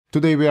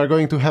Today we are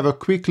going to have a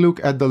quick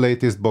look at the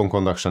latest bone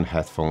conduction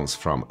headphones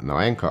from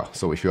Naenka.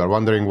 So if you are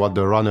wondering what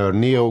the Runner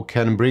Neo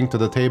can bring to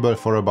the table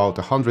for about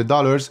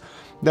 $100,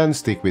 then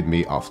stick with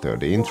me after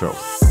the intro.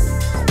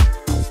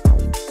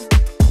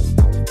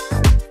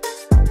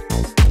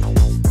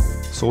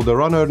 So the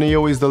Runner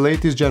Neo is the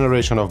latest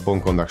generation of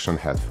bone conduction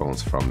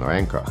headphones from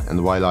Naenka,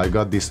 and while I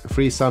got this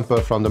free sample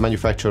from the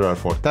manufacturer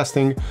for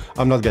testing,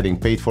 I'm not getting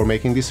paid for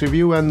making this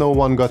review and no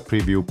one got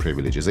preview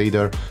privileges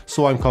either,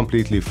 so I'm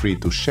completely free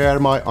to share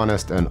my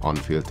honest and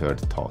unfiltered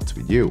thoughts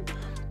with you.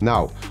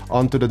 Now,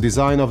 onto the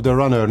design of the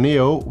Runner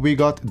Neo, we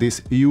got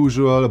this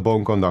usual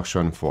bone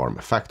conduction form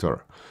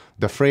factor.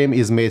 The frame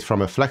is made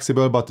from a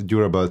flexible but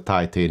durable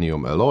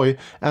titanium alloy,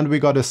 and we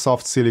got a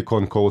soft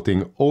silicone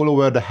coating all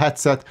over the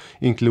headset,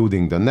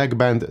 including the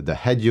neckband, the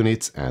head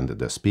units and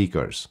the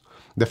speakers.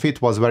 The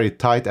fit was very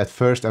tight at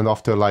first, and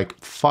after like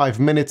 5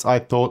 minutes I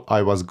thought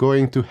I was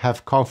going to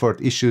have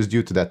comfort issues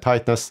due to that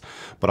tightness,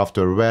 but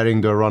after wearing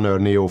the Runner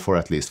Neo for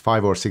at least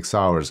 5 or 6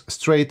 hours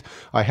straight,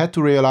 I had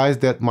to realize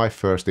that my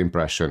first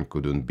impression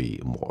couldn't be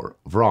more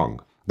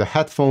wrong. The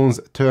headphones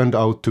turned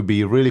out to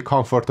be really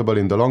comfortable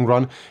in the long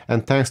run,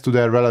 and thanks to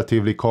their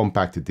relatively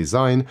compact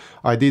design,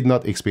 I did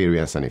not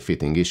experience any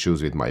fitting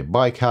issues with my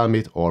bike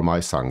helmet or my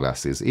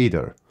sunglasses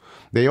either.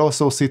 They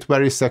also sit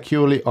very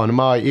securely on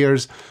my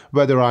ears,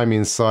 whether I'm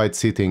inside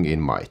sitting in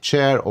my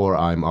chair or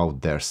I'm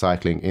out there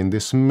cycling in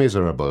this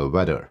miserable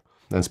weather.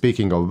 And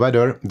speaking of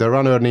weather, the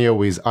Runner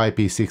Neo is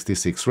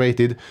IP66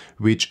 rated,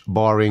 which,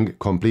 barring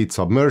complete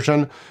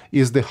submersion,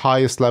 is the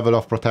highest level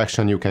of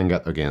protection you can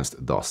get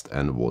against dust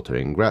and water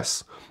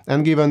ingress.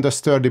 And given the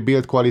sturdy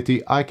build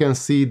quality, I can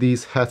see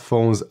these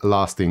headphones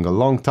lasting a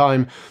long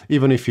time,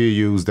 even if you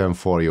use them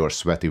for your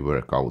sweaty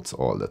workouts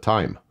all the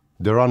time.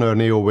 The Runner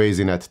Neo weighs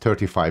in at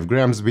 35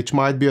 grams, which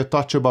might be a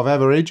touch above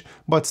average,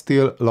 but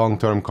still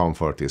long-term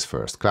comfort is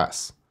first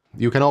class.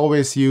 You can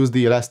always use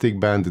the elastic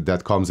band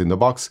that comes in the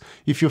box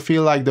if you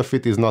feel like the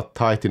fit is not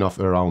tight enough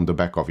around the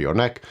back of your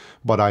neck,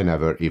 but I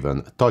never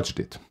even touched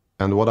it.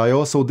 And what I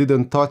also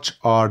didn't touch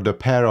are the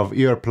pair of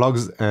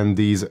earplugs and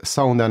these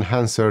sound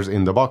enhancers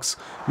in the box,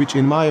 which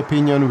in my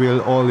opinion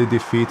will only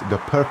defeat the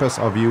purpose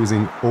of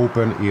using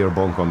open ear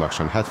bone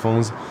conduction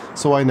headphones,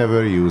 so I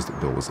never used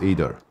those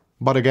either.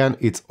 But again,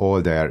 it's all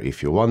there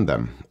if you want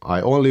them. I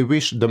only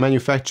wish the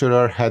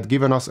manufacturer had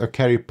given us a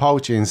carry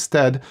pouch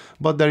instead,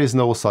 but there is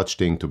no such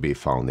thing to be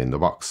found in the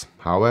box.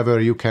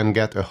 However, you can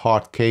get a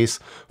hard case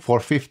for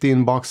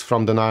 $15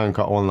 from the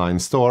Naenka online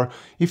store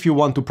if you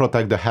want to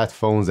protect the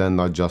headphones and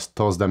not just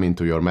toss them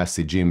into your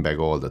messy gym bag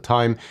all the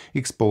time,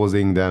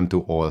 exposing them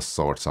to all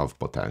sorts of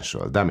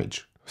potential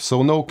damage.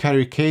 So no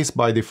carry case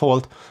by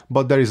default,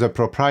 but there is a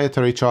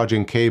proprietary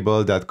charging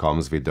cable that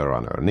comes with the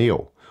Runner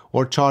Neo,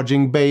 or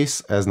charging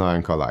base as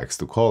Naenka likes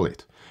to call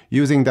it.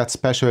 Using that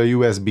special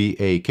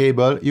USB-A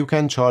cable, you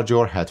can charge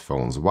your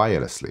headphones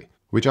wirelessly,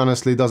 which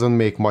honestly doesn't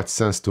make much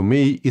sense to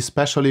me,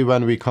 especially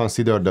when we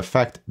consider the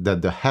fact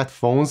that the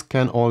headphones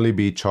can only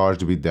be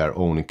charged with their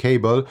own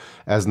cable,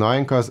 as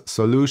Naenka's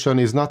solution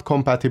is not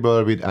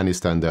compatible with any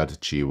standard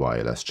Qi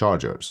wireless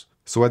chargers.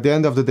 So at the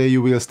end of the day,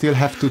 you will still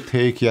have to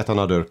take yet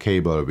another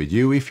cable with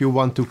you if you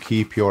want to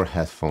keep your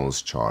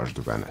headphones charged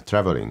when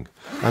traveling.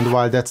 And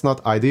while that's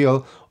not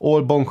ideal,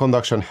 all bone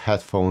conduction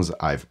headphones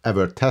I've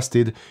ever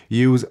tested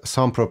use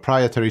some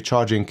proprietary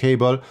charging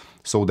cable,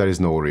 so there is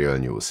no real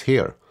news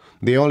here.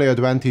 The only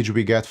advantage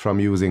we get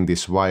from using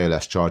this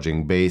wireless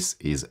charging base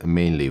is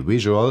mainly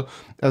visual,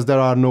 as there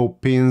are no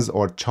pins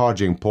or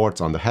charging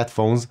ports on the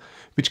headphones,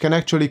 which can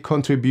actually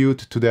contribute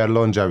to their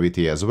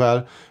longevity as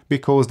well,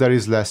 because there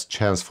is less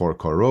chance for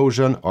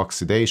corrosion,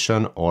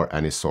 oxidation or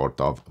any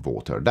sort of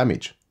water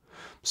damage.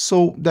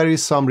 So there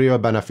is some real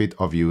benefit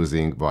of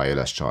using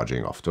wireless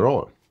charging after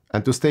all.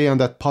 And to stay on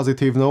that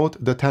positive note,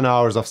 the 10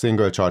 hours of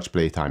single charge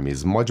playtime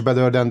is much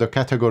better than the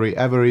category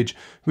average,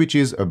 which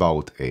is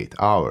about 8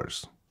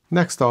 hours.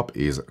 Next up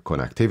is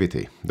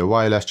connectivity. The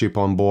wireless chip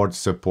on board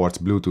supports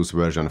Bluetooth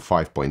version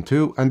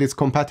 5.2 and it's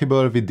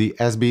compatible with the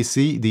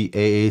SBC, the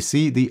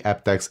AAC, the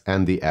aptX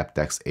and the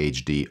aptX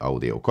HD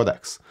audio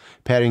codecs.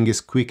 Pairing is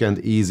quick and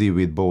easy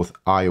with both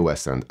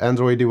iOS and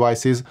Android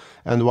devices,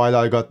 and while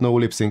I got no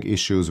lip sync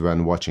issues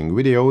when watching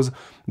videos,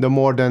 the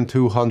more than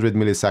 200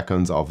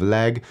 milliseconds of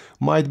lag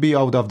might be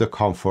out of the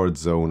comfort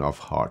zone of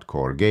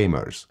hardcore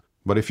gamers.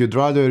 But if you'd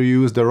rather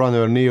use the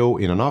Runner Neo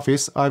in an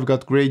office, I've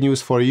got great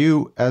news for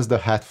you, as the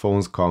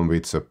headphones come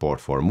with support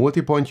for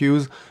multi-point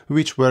use,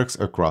 which works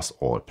across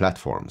all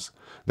platforms.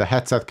 The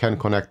headset can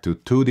connect to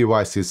 2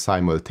 devices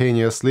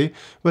simultaneously,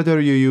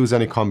 whether you use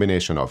any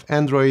combination of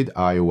Android,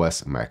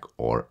 iOS, Mac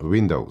or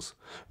Windows.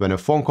 When a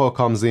phone call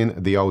comes in,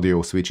 the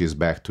audio switches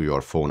back to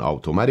your phone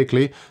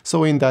automatically,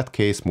 so in that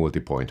case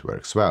multi-point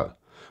works well.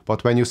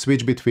 But when you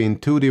switch between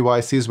 2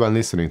 devices when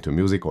listening to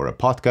music or a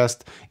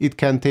podcast, it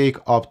can take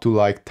up to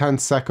like 10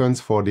 seconds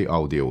for the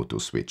audio to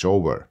switch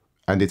over.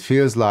 And it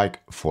feels like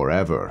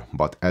forever,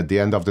 but at the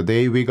end of the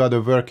day we got a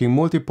working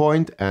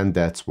multi-point, and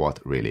that's what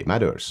really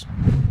matters.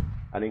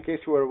 And in case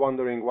you were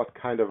wondering what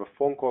kind of a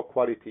phone call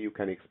quality you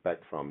can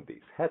expect from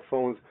these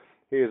headphones,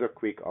 here's a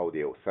quick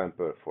audio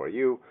sample for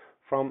you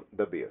from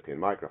the built-in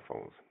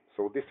microphones.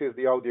 So this is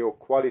the audio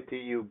quality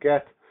you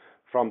get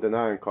from the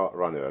Naenka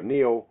Runner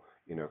Neo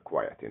in a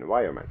quiet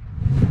environment.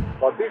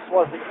 But this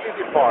was the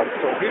easy part,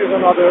 so here's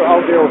another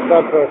audio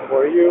sample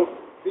for you.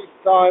 This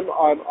time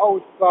I'm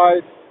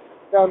outside,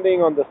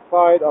 standing on the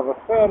side of a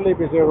fairly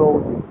busy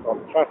road with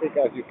some traffic,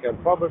 as you can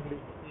probably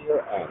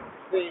hear and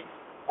see,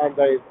 and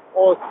there is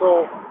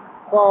also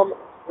some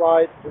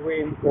slight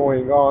wind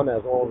going on,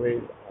 as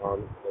always,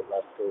 on the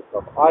west coast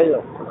of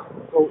Ireland.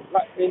 So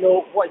let me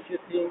know what you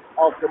think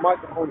of the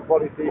microphone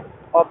quality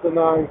of the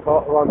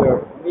Naenka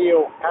Runner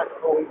Neo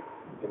headphones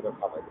in the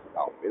comments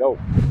down below.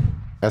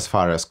 As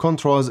far as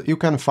controls, you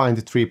can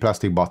find 3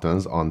 plastic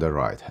buttons on the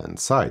right hand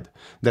side.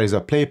 There is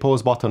a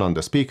play-pause button on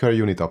the speaker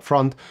unit up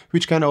front,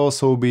 which can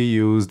also be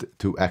used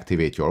to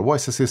activate your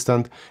voice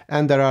assistant,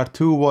 and there are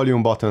 2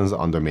 volume buttons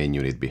on the main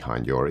unit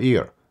behind your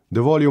ear.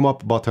 The volume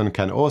up button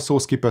can also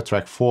skip a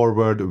track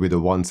forward with a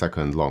 1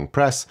 second long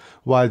press,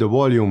 while the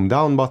volume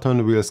down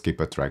button will skip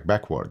a track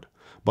backward.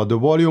 But the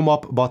volume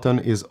up button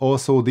is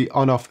also the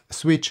on-off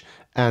switch,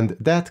 and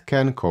that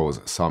can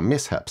cause some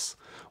mishaps.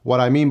 What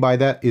I mean by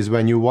that is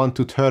when you want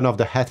to turn off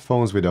the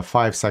headphones with a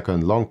 5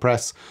 second long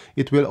press,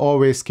 it will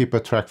always skip a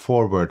track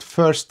forward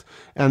first,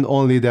 and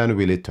only then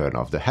will it turn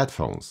off the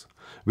headphones.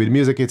 With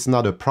music it's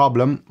not a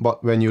problem,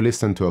 but when you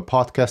listen to a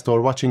podcast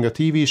or watching a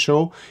TV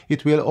show,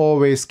 it will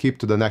always skip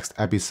to the next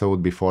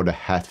episode before the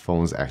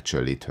headphones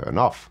actually turn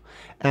off.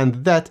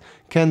 And that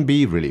can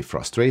be really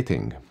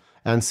frustrating.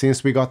 And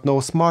since we got no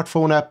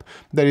smartphone app,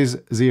 there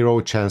is zero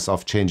chance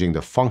of changing the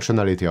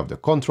functionality of the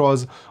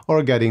controls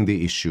or getting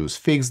the issues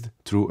fixed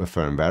through a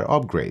firmware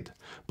upgrade.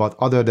 But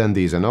other than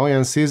these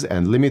annoyances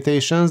and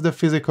limitations, the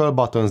physical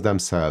buttons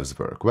themselves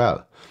work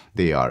well.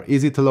 They are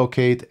easy to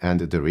locate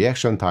and the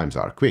reaction times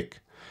are quick.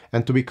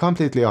 And to be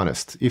completely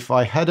honest, if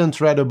I hadn't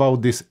read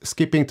about this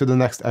skipping to the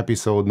next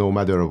episode no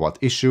matter what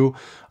issue,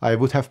 I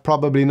would have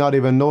probably not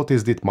even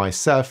noticed it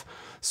myself,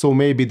 so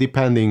maybe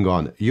depending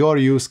on your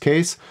use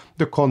case,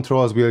 the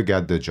controls will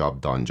get the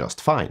job done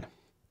just fine.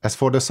 As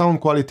for the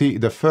sound quality,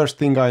 the first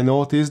thing I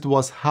noticed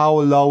was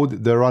how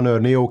loud the Runner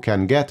Neo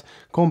can get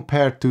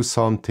compared to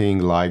something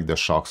like the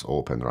Shox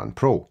Open Run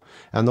Pro,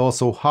 and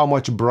also how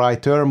much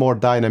brighter, more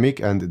dynamic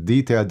and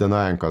detailed the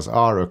Naenkas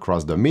are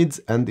across the mids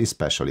and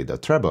especially the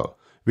treble.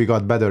 We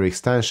got better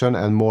extension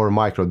and more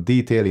micro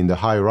detail in the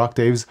higher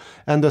octaves,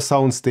 and the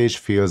soundstage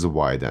feels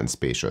wide and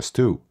spacious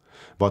too.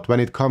 But when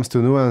it comes to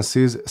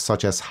nuances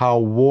such as how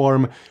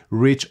warm,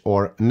 rich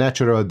or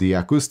natural the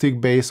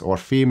acoustic bass or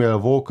female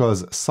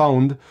vocals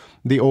sound,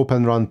 the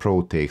Open Run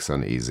Pro takes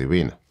an easy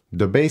win.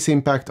 The bass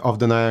impact of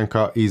the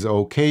Naenka is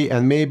okay,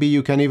 and maybe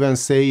you can even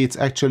say it's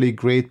actually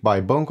great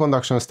by bone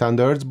conduction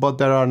standards, but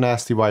there are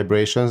nasty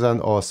vibrations and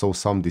also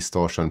some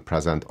distortion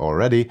present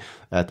already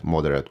at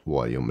moderate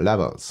volume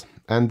levels.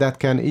 And that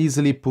can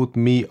easily put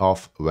me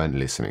off when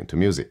listening to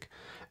music.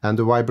 And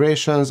the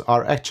vibrations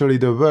are actually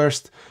the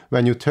worst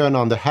when you turn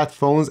on the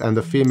headphones and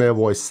the female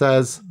voice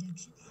says,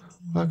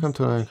 "Welcome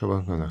to Naenka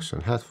Bone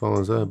Conduction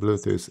headphones,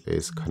 Bluetooth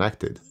is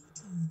connected."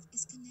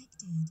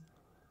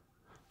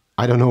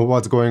 I don't know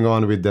what's going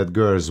on with that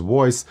girl's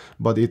voice,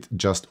 but it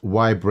just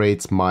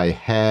vibrates my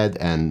head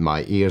and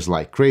my ears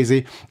like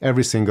crazy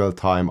every single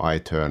time I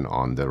turn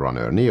on the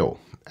Runner Neo.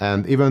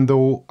 And even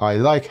though I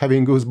like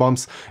having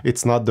goosebumps,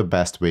 it's not the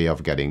best way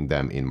of getting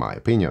them in my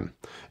opinion.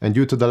 And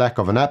due to the lack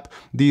of an app,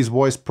 these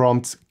voice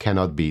prompts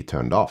cannot be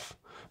turned off.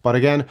 But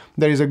again,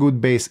 there is a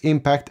good bass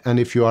impact, and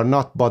if you are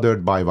not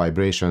bothered by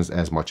vibrations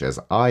as much as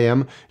I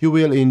am, you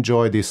will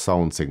enjoy this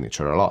sound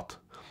signature a lot.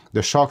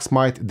 The Shox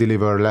might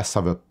deliver less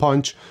of a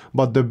punch,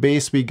 but the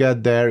bass we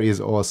get there is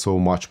also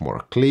much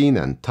more clean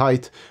and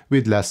tight,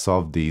 with less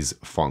of these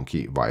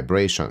funky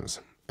vibrations.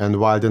 And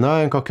while the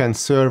Naenka can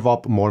serve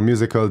up more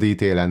musical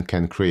detail and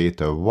can create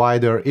a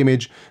wider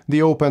image,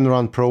 the Open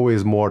Run Pro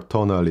is more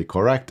tonally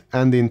correct,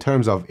 and in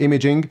terms of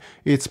imaging,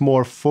 it's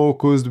more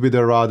focused with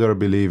a rather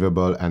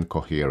believable and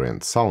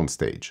coherent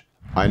soundstage.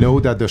 I know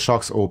that the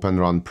Shox Open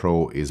Run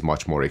Pro is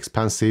much more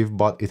expensive,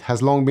 but it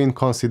has long been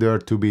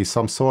considered to be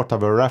some sort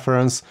of a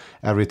reference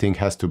everything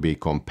has to be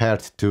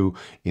compared to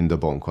in the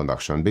bone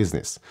conduction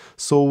business.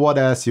 So what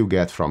else you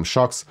get from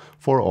Shox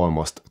for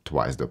almost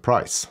twice the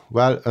price?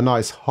 Well, a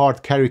nice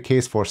hard carry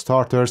case for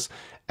starters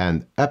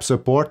and app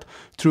support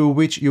through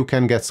which you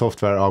can get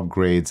software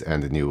upgrades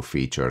and new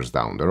features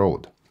down the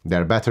road.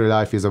 Their battery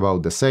life is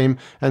about the same,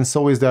 and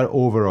so is their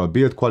overall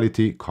build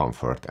quality,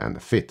 comfort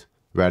and fit.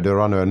 Where the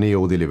Runner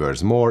Neo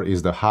delivers more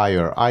is the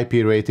higher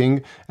IP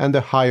rating and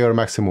the higher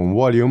maximum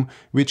volume,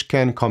 which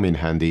can come in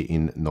handy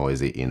in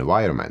noisy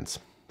environments.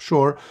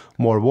 Sure,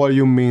 more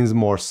volume means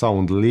more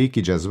sound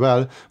leakage as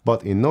well,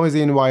 but in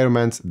noisy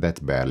environments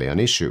that's barely an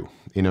issue.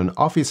 In an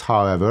office,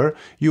 however,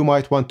 you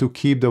might want to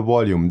keep the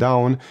volume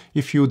down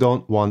if you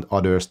don't want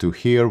others to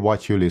hear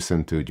what you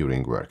listen to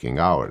during working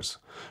hours.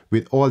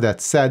 With all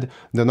that said,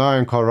 the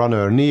Naenka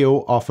Runner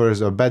Neo offers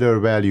a better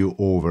value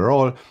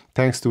overall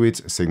thanks to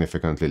its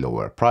significantly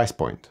lower price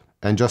point.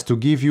 And just to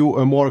give you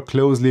a more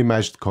closely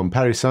matched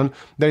comparison,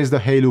 there is the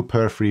Halo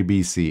Per-Free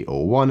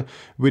BC01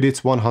 with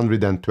its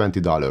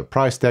 $120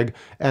 price tag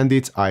and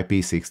its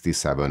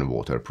IP67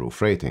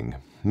 waterproof rating.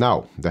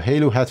 Now, the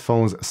Halo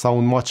headphones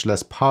sound much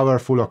less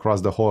powerful across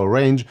the whole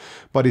range,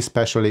 but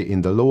especially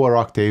in the lower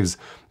octaves,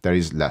 there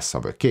is less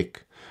of a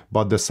kick.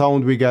 But the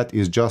sound we get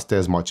is just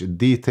as much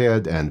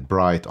detailed and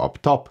bright up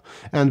top,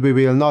 and we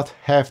will not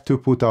have to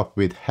put up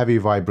with heavy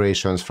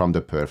vibrations from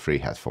the Per-Free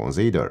headphones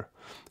either.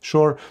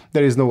 Sure,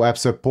 there is no app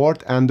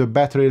support and the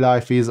battery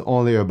life is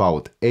only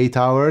about 8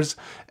 hours,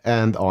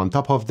 and on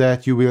top of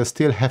that you will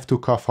still have to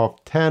cough up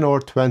 10 or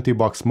 20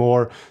 bucks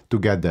more to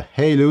get the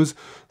Halos,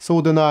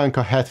 so the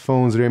Naenka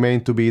headphones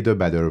remain to be the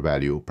better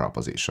value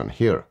proposition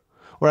here.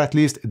 Or at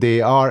least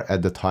they are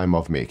at the time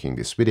of making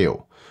this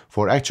video.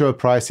 For actual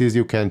prices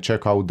you can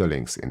check out the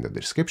links in the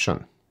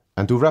description.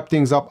 And to wrap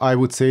things up, I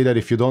would say that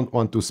if you don't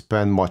want to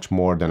spend much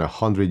more than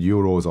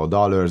 €100 or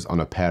dollars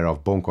on a pair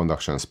of Bone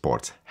Conduction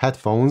Sports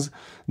headphones,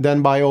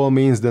 then by all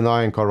means the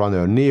Naenka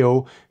Runner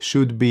Neo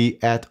should be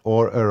at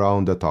or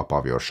around the top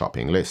of your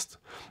shopping list.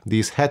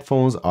 These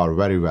headphones are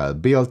very well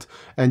built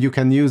and you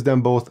can use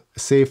them both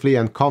safely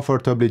and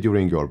comfortably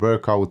during your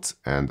workouts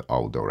and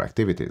outdoor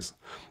activities.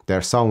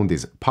 Their sound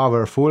is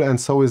powerful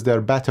and so is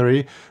their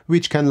battery,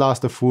 which can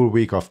last a full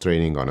week of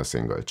training on a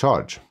single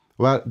charge.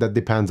 Well, that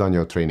depends on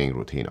your training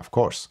routine, of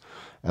course.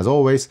 As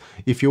always,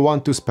 if you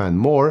want to spend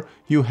more,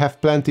 you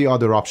have plenty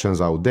other options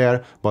out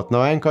there, but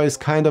Naenka is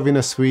kind of in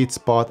a sweet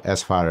spot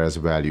as far as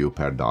value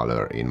per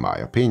dollar in my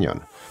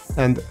opinion.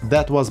 And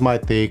that was my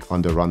take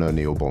on the Runner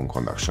Neo Bone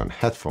Conduction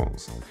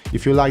headphones.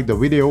 If you liked the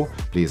video,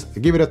 please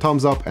give it a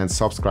thumbs up and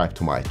subscribe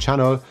to my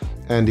channel.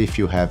 And if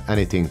you have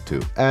anything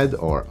to add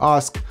or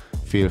ask,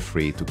 feel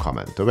free to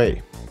comment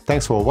away.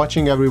 Thanks for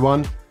watching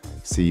everyone.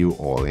 See you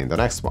all in the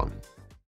next one.